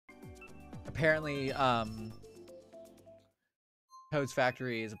apparently, Toad's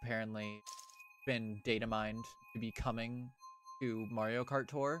Factory is apparently been data mined to be coming to Mario Kart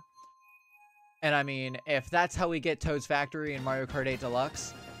Tour. And I mean, if that's how we get Toad's Factory in Mario Kart 8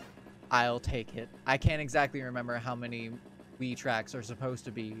 Deluxe, I'll take it. I can't exactly remember how many Wii tracks are supposed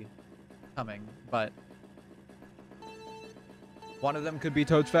to be coming, but one of them could be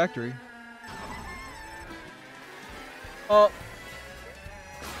Toad's Factory. Oh.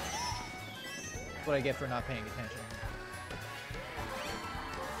 That's what I get for not paying attention.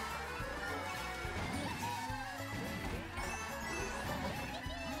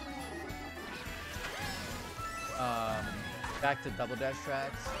 Back to Double Dash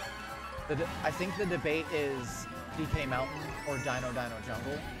tracks. I think the debate is DK Mountain or Dino Dino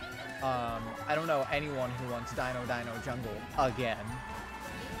Jungle. I don't know anyone who wants Dino Dino Jungle again.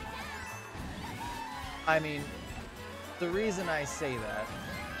 I mean, the reason I say that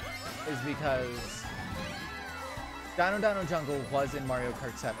is because Dino Dino Jungle was in Mario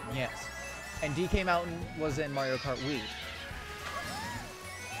Kart 7, yes. And DK Mountain was in Mario Kart Wii.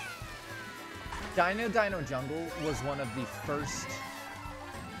 Dino Dino Jungle was one of the first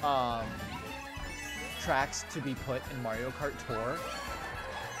tracks to be put in Mario Kart Tour,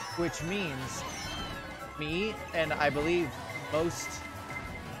 which means me and I believe most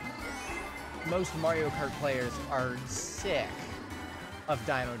Mario Kart players are sick of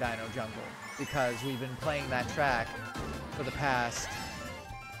Dino Dino Jungle because we've been playing that track for the past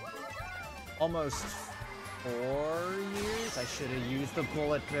almost 4 years. I should have used the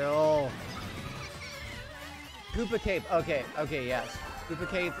bullet bill. Koopa Cape. Okay, yes. Koopa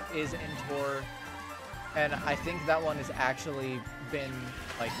Cape is in Tour, and I think that one has actually been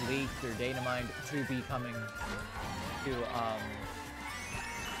like leaked or data mined to be coming to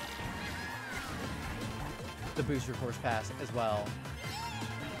the Booster Course Pass as well.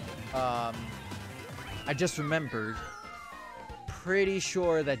 I just remembered, pretty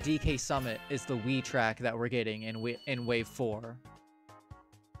sure that DK Summit is the Wii track that we're getting in Wave 4.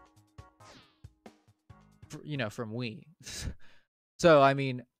 You know, from Wii. So, I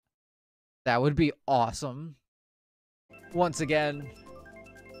mean, that would be awesome. Once again,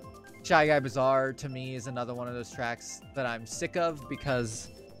 Shy Guy Bazaar, to me, is another one of those tracks that I'm sick of because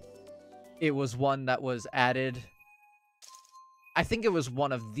it was one that was added. I think it was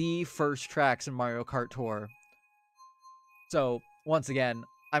one of the first tracks in Mario Kart Tour. So, once again,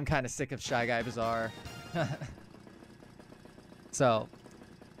 I'm kind of sick of Shy Guy Bazaar. So,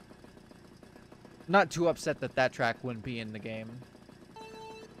 not too upset that that track wouldn't be in the game.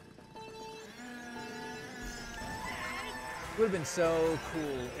 It would have been so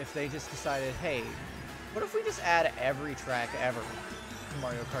cool if they just decided, hey, what if we just add every track ever to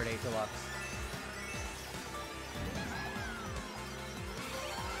Mario Kart 8 Deluxe?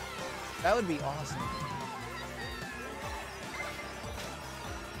 That would be awesome.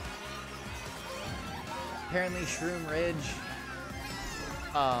 Apparently Shroom Ridge,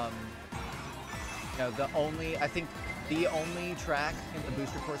 you know, I think the only track in the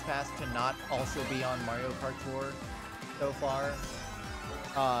Booster Course Pass to not also be on Mario Kart Tour so far,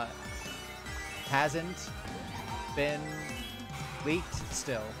 hasn't been leaked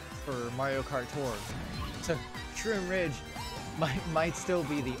still for Mario Kart Tour. So Shroom Ridge might still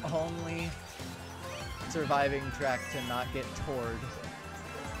be the only surviving track to not get toured.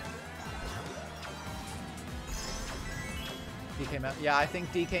 DK Mountain. Yeah, I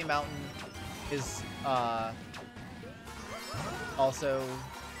think DK Mountain is also,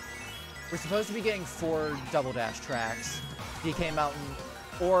 we're supposed to be getting 4 Double Dash tracks. DK Mountain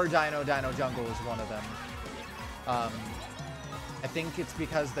or Dino Dino Jungle is one of them. I think it's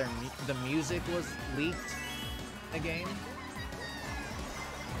because the music was leaked in the game.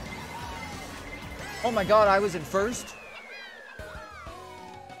 Oh my god, I was in first?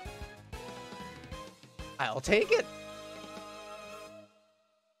 I'll take it.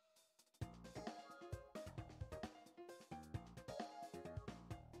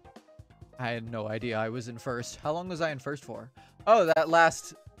 I had no idea I was in first. How long was I in first for? Oh,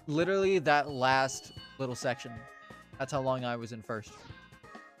 literally that last little section. That's how long I was in first.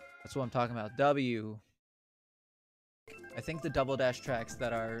 That's what I'm talking about. W. I think the Double Dash tracks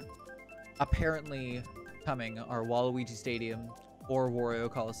that are apparently coming are Waluigi Stadium or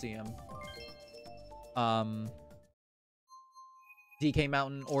Wario Coliseum. DK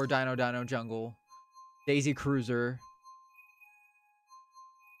Mountain or Dino Dino Jungle. Daisy Cruiser.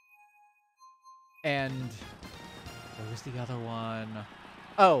 And what was the other one?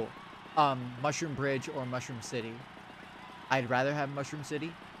 Oh, Mushroom Bridge or Mushroom City. I'd rather have Mushroom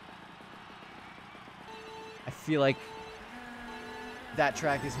City. I feel like that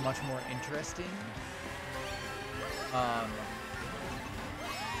track is much more interesting.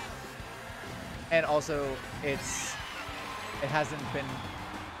 And also, it hasn't been,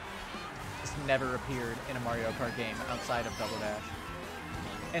 it's never appeared in a Mario Kart game outside of Double Dash.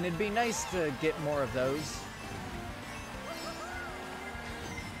 And it'd be nice to get more of those.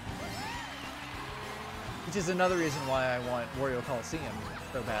 Which is another reason why I want Wario Coliseum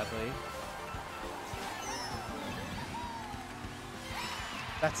so badly.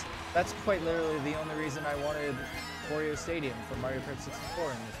 That's quite literally the only reason I wanted Wario Stadium for Mario Kart 64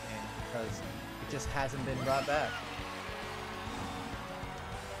 in this game, because it just hasn't been brought back.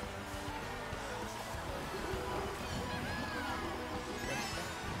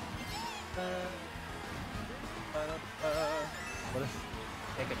 What if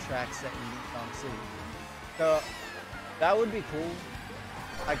take a track set in Yukon City? So that would be cool.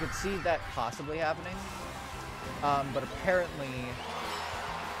 I could see that possibly happening. But apparently,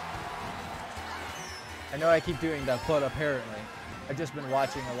 I know I keep doing that, but apparently, I've just been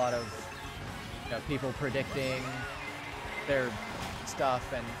watching a lot of people predicting their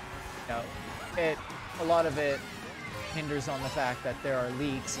stuff, and a lot of it hinders on the fact that there are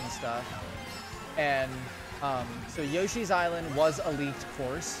leaks and stuff. And so Yoshi's Island was a leaked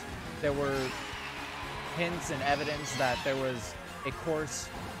course. There were hints and evidence that there was a course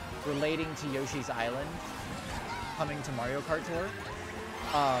relating to Yoshi's Island coming to Mario Kart Tour.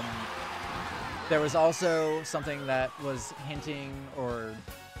 There was also something that was hinting, or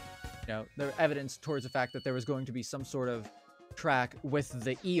the evidence towards the fact that there was going to be some sort of track with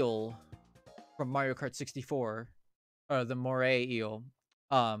the eel from Mario Kart 64, or the Moray eel,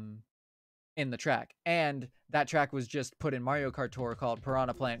 in the track. And that track was just put in Mario Kart Tour called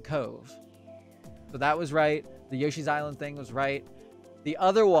Piranha Plant Cove. So that was right. The Yoshi's Island thing was right. The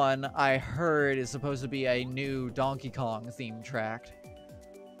other one I heard is supposed to be a new Donkey Kong themed track.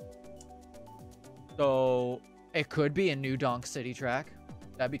 So it could be a new Donk City track.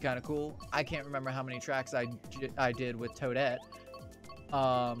 That'd be kind of cool. I can't remember how many tracks I did with Toadette. So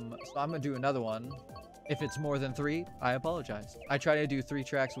I'm gonna do another one. If it's more than 3, I apologize. I try to do 3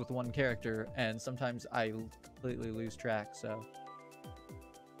 tracks with one character, and sometimes I completely lose track, so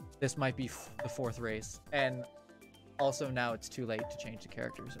this might be the 4th race. And also now it's too late to change the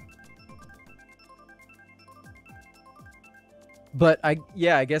characters. But I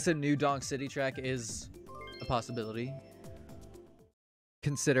guess a new Donk City track is a possibility,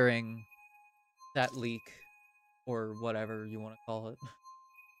 considering that leak, or whatever you want to call it.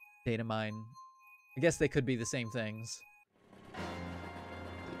 Data mine. I guess they could be the same things.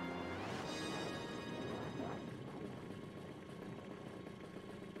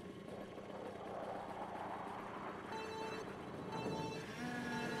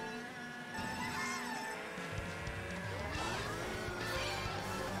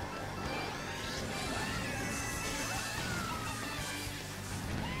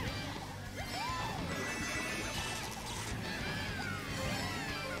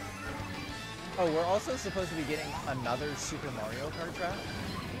 Oh, we're also supposed to be getting another Super Mario Kart track.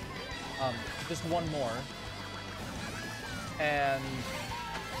 Just one more. And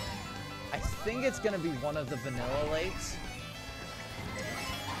I think it's gonna be one of the vanilla lakes.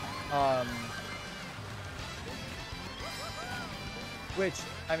 Which,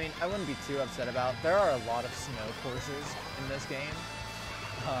 I mean, I wouldn't be too upset about. There are a lot of snow courses in this game.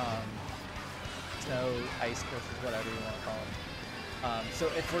 Snow, ice courses, whatever you want to call them. So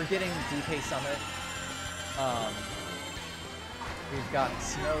if we're getting DK Summit, we've got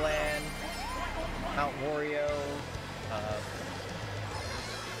Snowland, Mount Wario,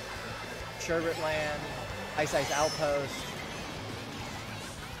 Sherbetland, Ice Outpost.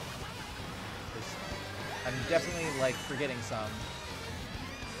 I'm definitely like forgetting some.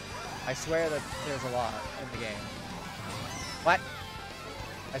 I swear that there's a lot in the game. What?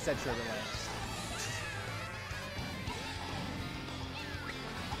 I said Sherbetland.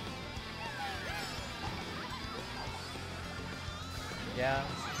 Yeah,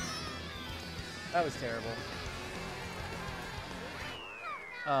 that was terrible.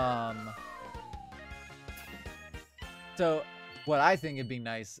 So what I think would be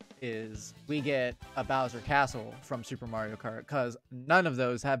nice is we get a Bowser Castle from Super Mario Kart, because none of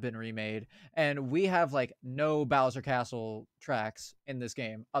those have been remade, and we have like no Bowser Castle tracks in this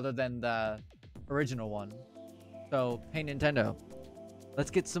game other than the original one. So hey Nintendo, let's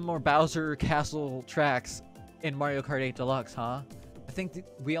get some more Bowser Castle tracks in Mario Kart 8 Deluxe, huh? I think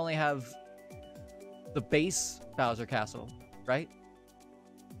we only have the base Bowser Castle, right?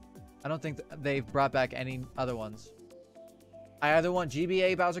 I don't think they've brought back any other ones. I either want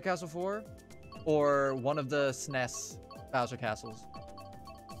GBA Bowser Castle 4 or one of the SNES Bowser Castles.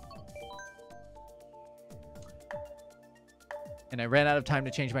 And I ran out of time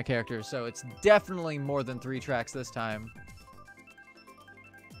to change my character, so it's definitely more than 3 tracks this time.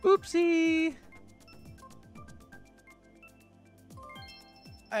 Oopsie!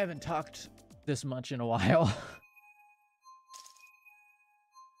 I haven't talked this much in a while.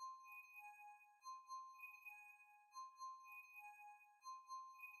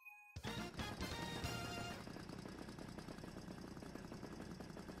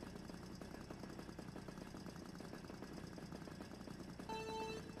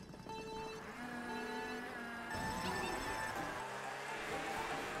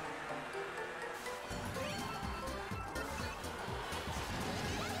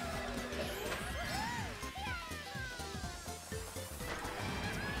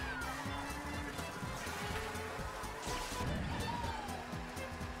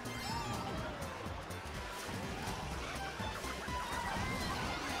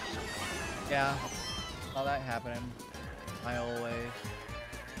 Yeah, saw that happening. Mile away.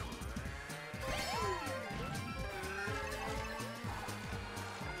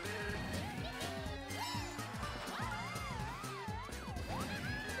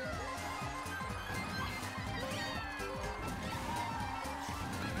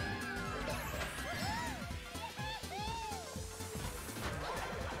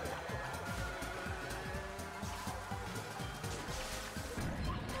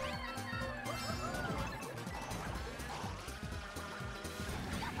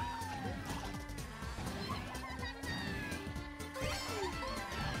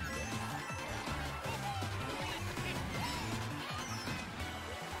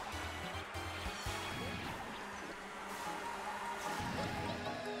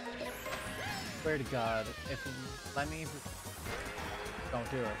 Swear to God, if let me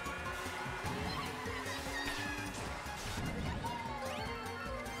don't do it.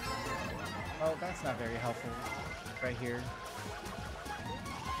 Oh, that's not very helpful. Right here.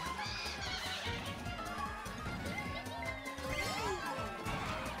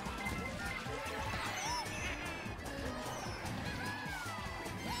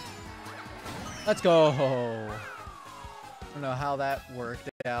 Let's go. I don't know how that worked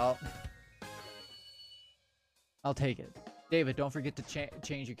out. I'll take it. David, don't forget to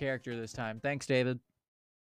change your character this time. Thanks, David.